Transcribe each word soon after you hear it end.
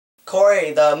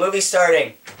Cory, the movie's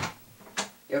starting.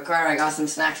 Yo, Carter, I got some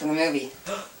snacks from the movie.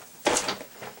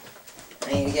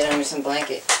 I need to get under some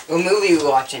blanket. What movie are we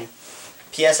watching?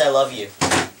 P.S. I love you.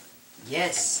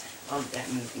 Yes, love that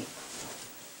movie.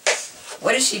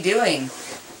 What is she doing?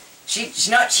 She's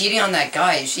not cheating on that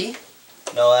guy, is she?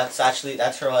 No, that's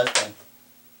her husband.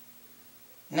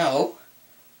 No.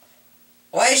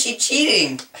 Why is she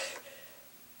cheating?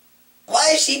 Why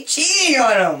is she cheating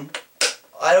on him?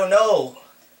 I don't know.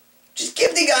 Just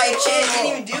give the guy a chance. He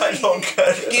didn't even do anything. I don't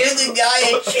get it. Give the guy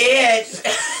a chance.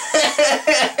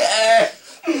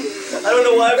 I don't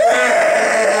know why.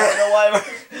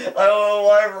 I don't know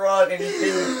why Veronica just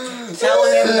didn't tell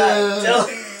him that.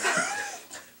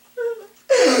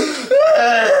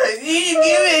 You should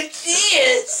give it a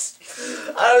chance.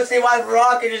 I don't see why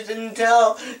Veronica just didn't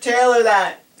tell Taylor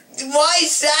that. Why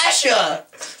Sasha?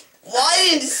 Why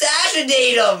didn't Sasha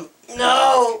date him?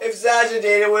 No. If Sasha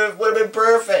dated, it would have been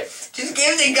perfect. Just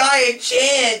give the guy a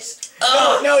chance.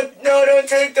 No, don't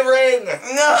take the ring.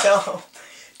 No.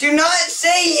 Do not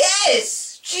say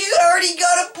yes. She's already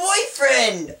got a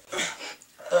boyfriend.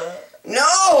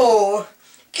 No.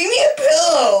 Give me a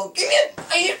pillow.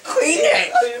 I need to clean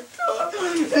it.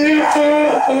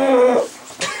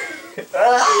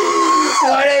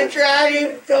 What a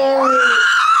tragic story.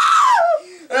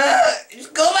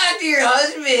 Just go back to your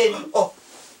husband. Oh,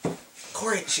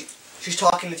 Cory, she's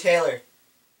talking to Taylor.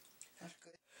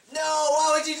 No,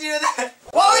 why would you do that?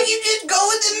 Why would you just go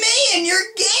with the man?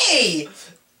 You're gay.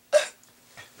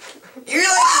 You're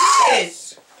like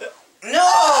this. No.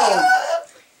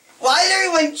 Why is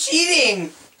everyone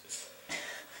cheating?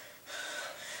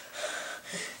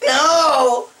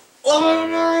 No. Why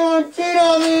would everyone cheat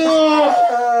on me? No.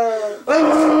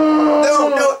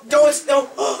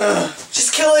 She's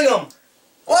killing him.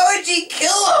 Why would she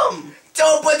kill him?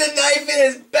 Don't put the knife in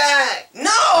his back.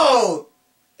 No.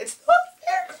 It's not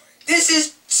fair. This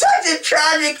is such a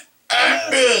tragic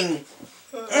ending.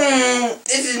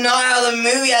 This is not how the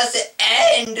movie has to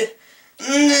end.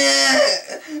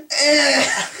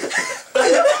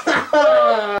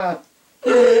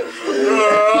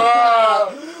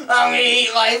 I'm gonna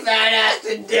eat my fat ass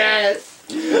to death.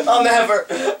 I'll never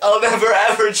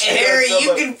ever cheat. Harry,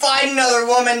 you can find another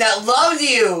woman that loves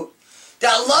you.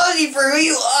 That loves you for who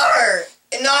you are.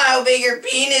 And not how big your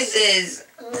penis is.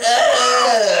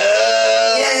 Yeah.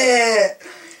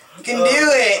 You can do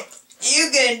it.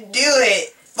 You can do it.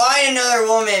 Find another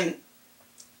woman.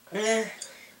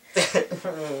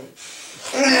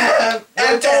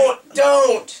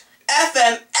 Don't.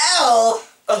 FML.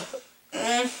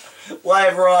 Why,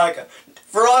 Veronica?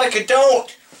 Veronica,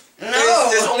 don't. No.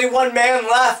 There's only one man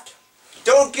left.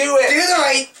 Don't do it. Do the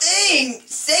right thing.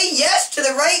 Say yes to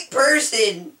the right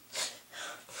person.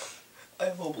 I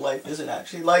hope life isn't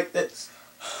actually like this.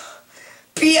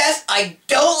 P.S. I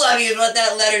don't love you is what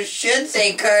that letter should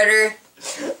say, Carter.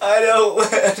 I don't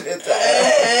want it.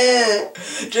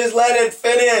 Just let it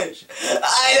finish.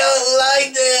 I don't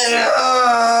like this.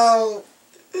 No.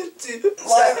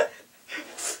 What?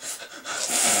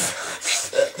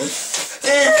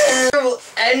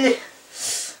 And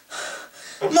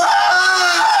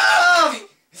Mom!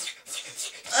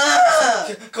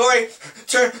 Cory,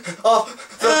 turn off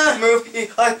the movie.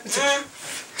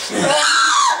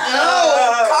 No,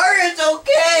 Carter, it's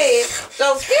okay. It's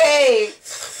okay.